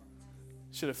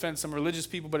 Should offend some religious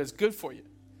people, but it's good for you.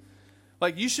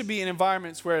 Like, you should be in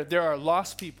environments where there are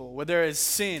lost people, where there is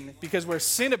sin, because where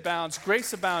sin abounds,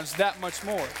 grace abounds that much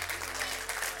more.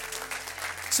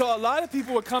 So a lot of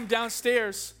people would come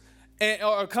downstairs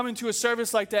or come into a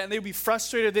service like that, and they'd be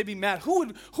frustrated, they'd be mad.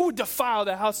 Who would defile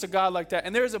the house of God like that?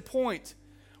 And there's a point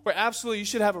where absolutely you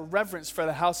should have a reverence for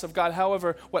the house of God.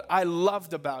 However, what I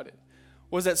loved about it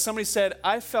was that somebody said,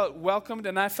 I felt welcomed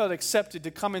and I felt accepted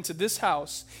to come into this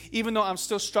house, even though I'm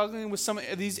still struggling with some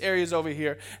of these areas over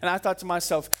here. And I thought to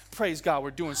myself, praise God, we're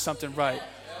doing something right.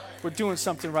 We're doing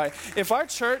something right. If our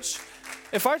church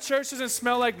doesn't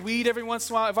smell like weed every once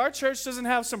in a while, if our church doesn't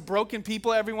have some broken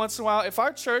people every once in a while, if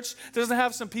our church doesn't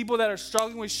have some people that are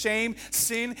struggling with shame,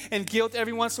 sin, and guilt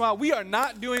every once in a while, we are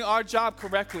not doing our job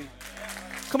correctly.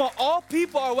 Come on, all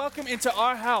people are welcome into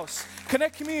our house.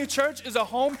 Connect Community Church is a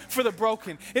home for the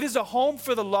broken. It is a home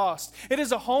for the lost. It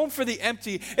is a home for the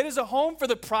empty. It is a home for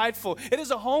the prideful. It is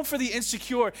a home for the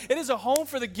insecure. It is a home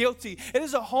for the guilty. It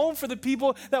is a home for the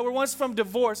people that were once from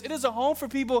divorce. It is a home for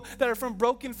people that are from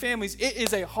broken families. It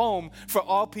is a home for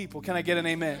all people. Can I get an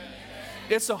amen?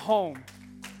 It's a home.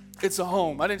 It's a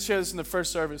home. I didn't share this in the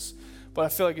first service, but I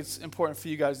feel like it's important for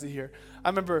you guys to hear. I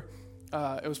remember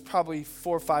it was probably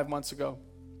 4 or 5 months ago.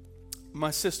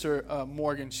 My sister,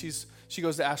 Morgan, she's She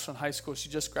goes to Ashland High School. She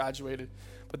just graduated.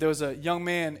 But there was a young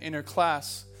man in her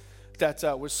class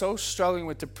that was so struggling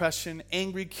with depression,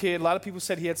 angry kid. A lot of people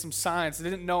said he had some signs. They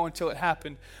didn't know until it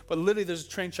happened. But literally there's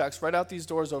train tracks right out these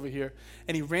doors over here.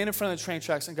 And he ran in front of the train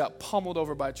tracks and got pummeled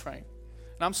over by a train.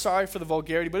 And I'm sorry for the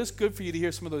vulgarity, but it's good for you to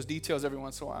hear some of those details every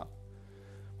once in a while.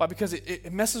 Why? Because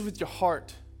it messes with your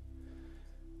heart.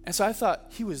 And so I thought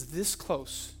he was this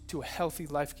close to a healthy,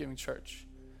 life-giving church.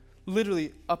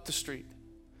 Literally up the street.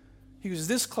 He was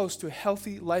this close to a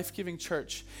healthy, life-giving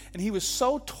church. And he was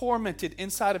so tormented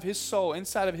inside of his soul,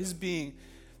 inside of his being,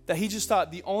 that he just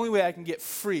thought the only way I can get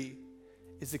free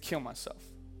is to kill myself.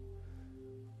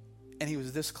 And he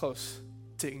was this close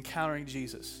to encountering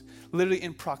Jesus. Literally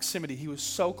in proximity. He was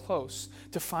so close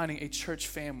to finding a church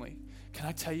family. Can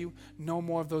I tell you, no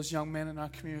more of those young men in our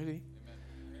community.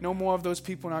 No more of those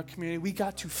people in our community. We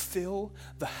got to fill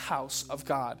the house of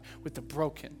God with the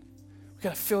broken. We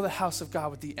got to fill the house of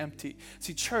God with the empty.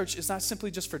 See, church is not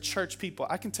simply just for church people.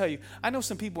 I can tell you, I know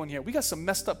some people in here. We got some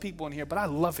messed up people in here, but I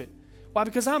love it. Why?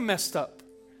 Because I'm messed up.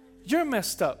 You're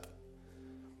messed up.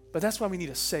 But that's why we need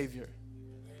a Savior.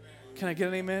 Can I get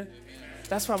an amen?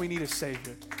 That's why we need a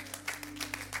Savior.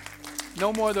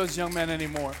 No more of those young men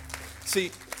anymore. See,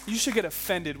 you should get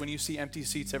offended when you see empty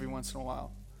seats every once in a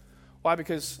while. Why?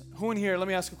 Because who in here, let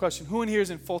me ask you a question. Who in here is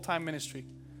in full-time ministry?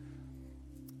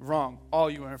 Wrong. All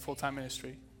you are in full-time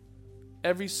ministry.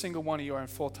 Every single one of you are in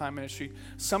full-time ministry.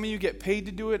 Some of you get paid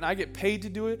to do it, and I get paid to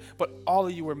do it, but all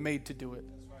of you were made to do it.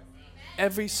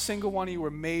 Every single one of you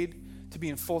were made to be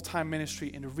in full-time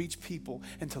ministry and to reach people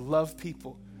and to love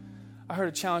people. I heard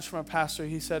a challenge from a pastor.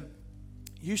 He said,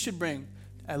 you should bring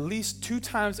at least 2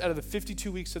 times out of the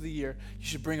 52 weeks of the year, you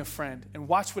should bring a friend and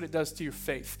watch what it does to your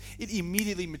faith. It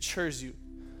immediately matures you.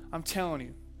 I'm telling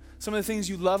you. Some of the things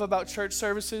you love about church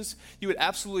services, you would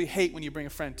absolutely hate when you bring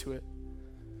a friend to it.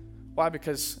 Why?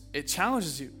 Because it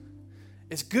challenges you.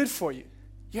 It's good for you.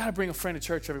 You got to bring a friend to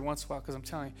church every once in a while because I'm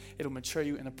telling you, it'll mature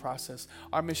you in the process.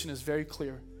 Our mission is very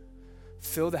clear.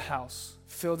 Fill the house.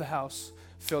 Fill the house.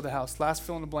 Fill the house. Last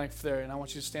fill in the blank there, and I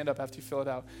want you to stand up after you fill it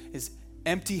out, is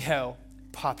empty hell,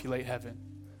 populate heaven.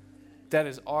 That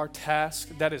is our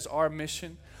task. That is our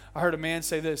mission. I heard a man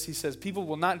say this. He says, people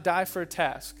will not die for a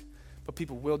task, but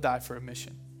people will die for a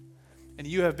mission. And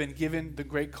you have been given the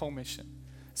great commission.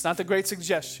 It's not the great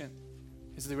suggestion.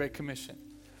 It's the great commission.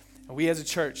 And we as a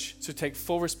church should take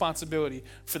full responsibility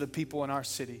for the people in our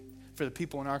city, for the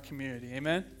people in our community.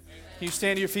 Amen? Can you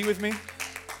stand to your feet with me?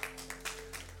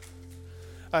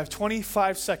 I have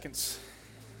 25 seconds.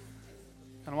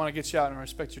 And I want to get you out and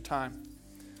respect your time.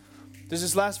 There's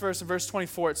this last verse in verse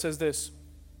 24. It says this.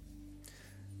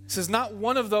 It says, not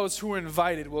one of those who are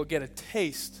invited will get a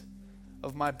taste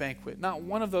of my banquet. Not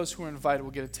one of those who are invited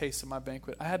will get a taste of my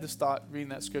banquet. I had this thought reading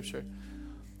that scripture.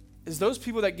 Is those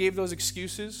people that gave those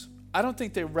excuses, I don't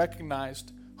think they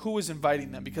recognized who was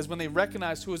inviting them, because when they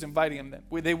recognized who was inviting them,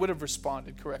 they would have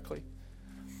responded correctly.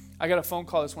 I got a phone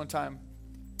call this one time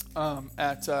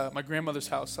at my grandmother's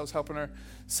house. I was helping her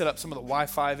set up some of the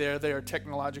Wi-Fi there. They are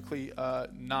technologically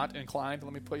not inclined,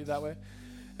 let me put it that way.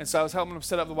 And so I was helping them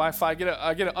set up the Wi-Fi.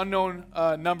 I get an unknown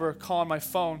number call on my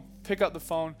phone, pick up the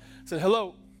phone, said,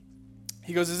 hello.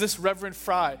 He goes, is this Reverend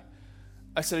Fry?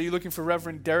 I said, are you looking for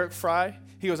Reverend Derek Fry?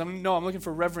 He goes, no, I'm looking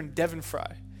for Reverend Devin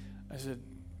Fry. I said,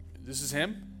 this is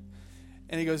him?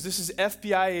 And he goes, this is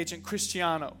FBI agent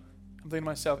Cristiano. I'm thinking to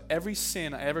myself, every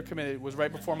sin I ever committed was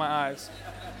right before my eyes.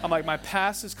 I'm like, my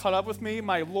past is caught up with me.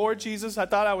 My Lord Jesus, I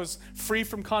thought I was free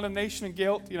from condemnation and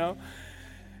guilt, you know.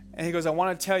 And he goes, I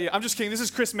want to tell you, I'm just kidding, this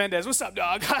is Chris Mendez. What's up,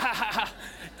 dog?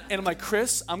 And I'm like,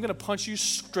 Chris, I'm going to punch you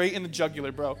straight in the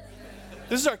jugular, bro.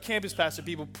 This is our campus pastor,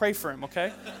 people. Pray for him,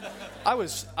 okay? I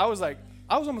was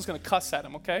almost going to cuss at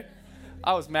him, okay?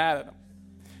 I was mad at him.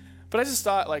 But I just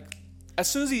thought, like, as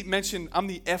soon as he mentioned I'm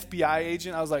the FBI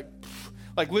agent, I was like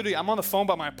literally, I'm on the phone,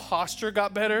 but my posture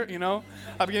got better, you know?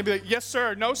 I began to be like, yes,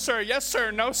 sir, no, sir, yes,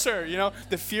 sir, no, sir, you know?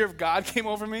 The fear of God came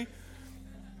over me.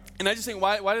 And I just think,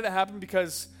 why did that happen?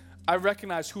 Because I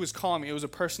recognized who was calling me. It was a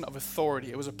person of authority.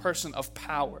 It was a person of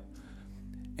power.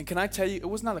 And can I tell you, it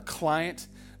was not a client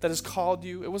that has called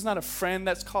you. It was not a friend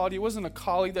that's called you. It wasn't a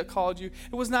colleague that called you.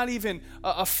 It was not even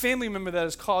a family member that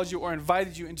has called you or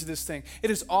invited you into this thing. It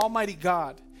is Almighty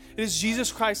God. It is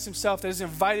Jesus Christ himself that has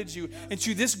invited you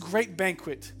into this great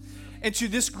banquet, into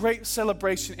this great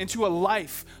celebration, into a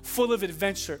life full of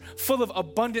adventure, full of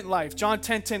abundant life. John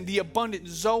 10:10, the abundant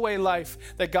Zoe life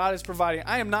that God is providing.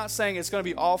 I am not saying it's going to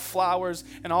be all flowers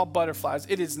and all butterflies.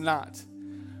 It is not.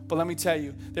 But let me tell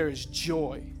you, there is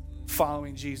joy,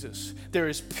 following Jesus. There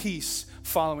is peace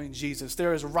following Jesus.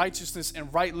 There is righteousness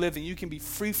and right living. You can be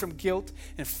free from guilt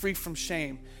and free from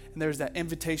shame. And there's that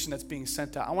invitation that's being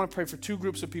sent out. I want to pray for two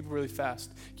groups of people really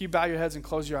fast. Can you bow your heads and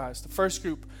close your eyes? The first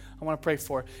group I want to pray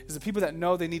for is the people that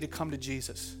know they need to come to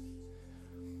Jesus.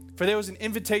 For there was an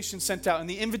invitation sent out, and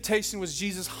the invitation was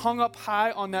Jesus hung up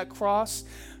high on that cross,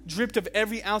 dripped of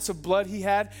every ounce of blood he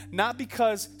had, not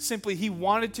because simply he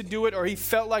wanted to do it or he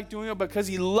felt like doing it, but because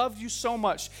he loved you so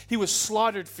much. He was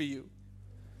slaughtered for you.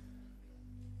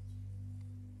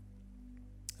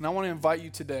 And I want to invite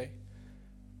you today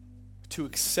to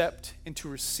accept and to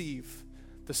receive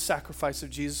the sacrifice of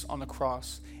Jesus on the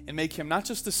cross and make him not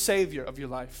just the Savior of your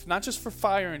life, not just for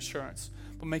fire insurance,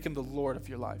 but make him the Lord of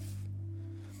your life.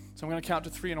 So I'm going to count to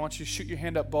 3, and I want you to shoot your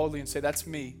hand up boldly and say, that's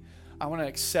me. I want to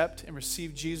accept and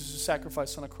receive Jesus'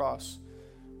 sacrifice on the cross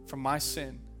for my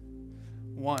sin.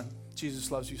 1,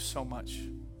 Jesus loves you so much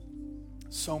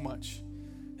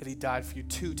that he died for you.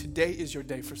 2, today is your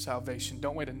day for salvation.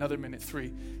 Don't wait another minute. 3,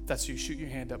 if that's you, shoot your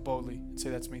hand up boldly and say,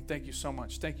 that's me. Thank you so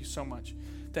much. Thank you so much.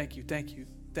 Thank you, thank you,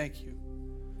 thank you.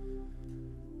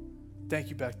 Thank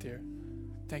you back there.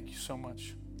 Thank you so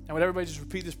much. And would everybody just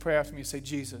repeat this prayer after me and say,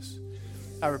 Jesus,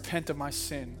 I repent of my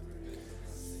sin.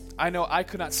 I know I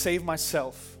could not save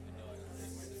myself,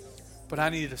 but I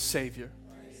needed a Savior.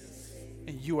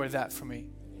 And you are that for me.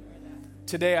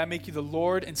 Today I make you the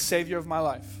Lord and Savior of my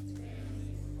life.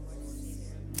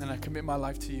 And I commit my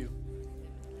life to you.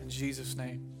 In Jesus'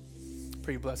 name.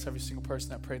 Pray you bless every single person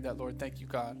that prayed that, Lord. Thank you,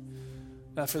 God.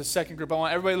 Now for the second group, I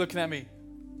want everybody looking at me.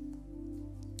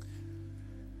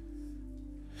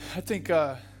 I think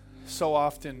so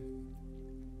often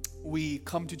we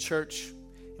come to church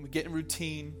and we get in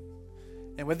routine,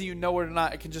 and whether you know it or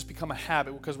not, it can just become a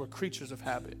habit because we're creatures of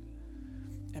habit.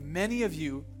 And many of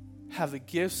you have the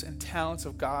gifts and talents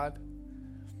of God,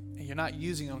 and you're not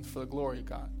using them for the glory of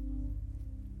God.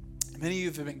 Many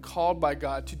of you have been called by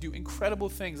God to do incredible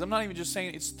things. I'm not even just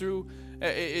saying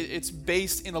it's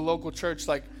based in a local church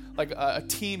like a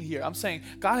team here. I'm saying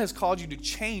God has called you to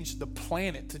change the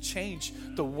planet, to change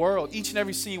the world. Each and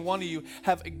every single one of you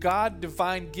have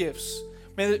God-divine gifts.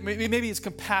 Maybe it's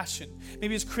compassion.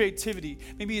 Maybe it's creativity.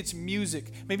 Maybe it's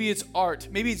music. Maybe it's art.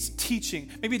 Maybe it's teaching.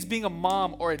 Maybe it's being a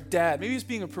mom or a dad. Maybe it's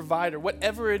being a provider.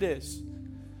 Whatever it is,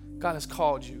 God has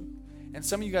called you. And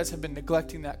some of you guys have been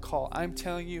neglecting that call. I'm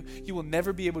telling you, you will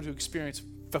never be able to experience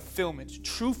fulfillment,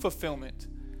 true fulfillment,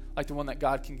 like the one that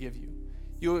God can give you.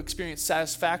 You will experience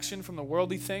satisfaction from the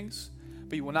worldly things,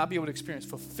 but you will not be able to experience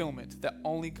fulfillment that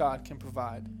only God can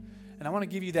provide. And I want to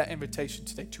give you that invitation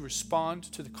today to respond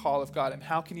to the call of God. And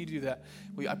how can you do that?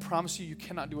 I promise you, you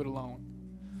cannot do it alone.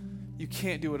 You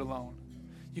can't do it alone.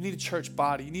 You need a church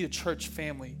body. You need a church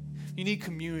family. You need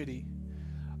community.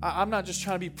 I'm not just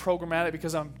trying to be programmatic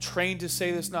because I'm trained to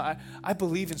say this. No, I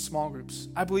believe in small groups.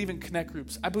 I believe in connect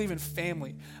groups. I believe in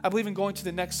family. I believe in going to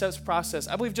the next steps process.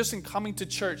 I believe just in coming to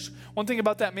church. One thing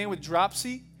about that man with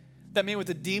dropsy, that man with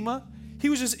edema, he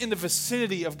was just in the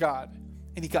vicinity of God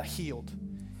and he got healed.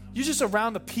 You're just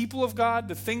around the people of God,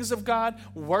 the things of God,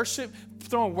 worship,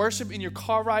 throwing worship in your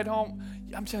car ride home.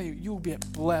 I'm telling you, you will be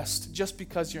blessed just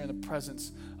because you're in the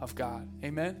presence of God.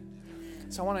 Amen?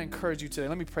 So I want to encourage you today.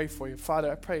 Let me pray for you.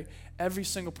 Father, I pray every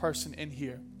single person in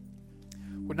here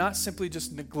would not simply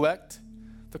just neglect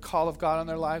the call of God on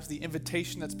their lives, the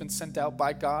invitation that's been sent out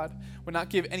by God, would not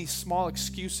give any small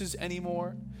excuses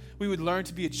anymore. We would learn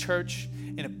to be a church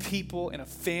and a people and a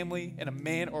family and a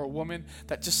man or a woman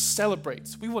that just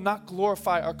celebrates. We will not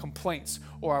glorify our complaints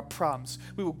or our problems.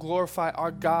 We will glorify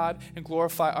our God and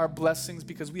glorify our blessings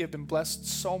because we have been blessed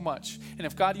so much. And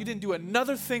if God, you didn't do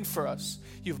another thing for us,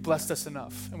 you've blessed us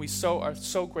enough. And we are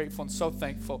so grateful and so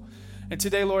thankful. And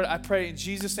today, Lord, I pray in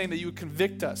Jesus' name that you would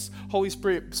convict us. Holy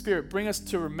Spirit, bring us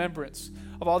to remembrance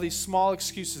of all these small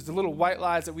excuses, the little white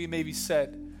lies that we maybe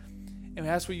said. And we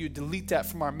ask where you would delete that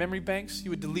from our memory banks.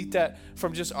 You would delete that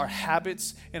from just our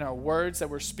habits and our words that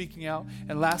we're speaking out.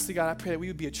 And lastly, God, I pray that we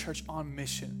would be a church on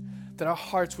mission, that our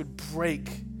hearts would break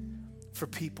for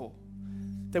people,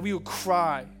 that we would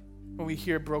cry when we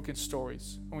hear broken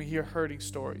stories, when we hear hurting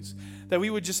stories, that we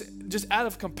would just out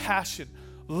of compassion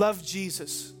love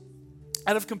Jesus.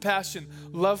 Out of compassion,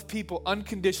 love people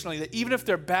unconditionally, that even if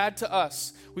they're bad to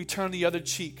us, we turn the other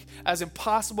cheek. As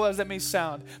impossible as that may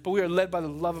sound, but we are led by the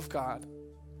love of God.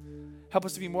 Help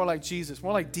us to be more like Jesus,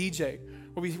 more like DJ,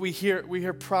 where we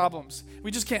hear problems. We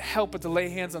just can't help but to lay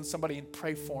hands on somebody and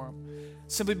pray for them,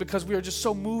 simply because we are just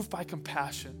so moved by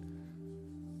compassion.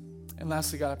 And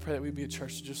lastly, God, I pray that we be a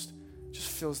church that just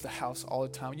fills the house all the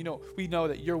time. You know, we know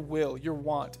that your will, your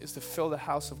want is to fill the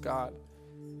house of God.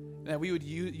 And that you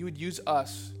would use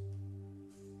us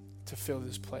to fill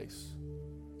this place.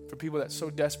 For people that so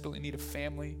desperately need a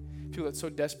family, people that so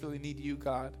desperately need you,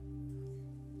 God.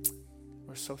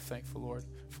 We're so thankful, Lord,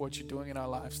 for what you're doing in our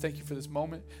lives. Thank you for this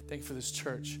moment. Thank you for this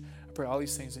church. I pray all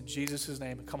these things in Jesus'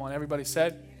 name. And come on, everybody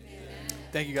said, amen.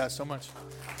 Thank you guys so much.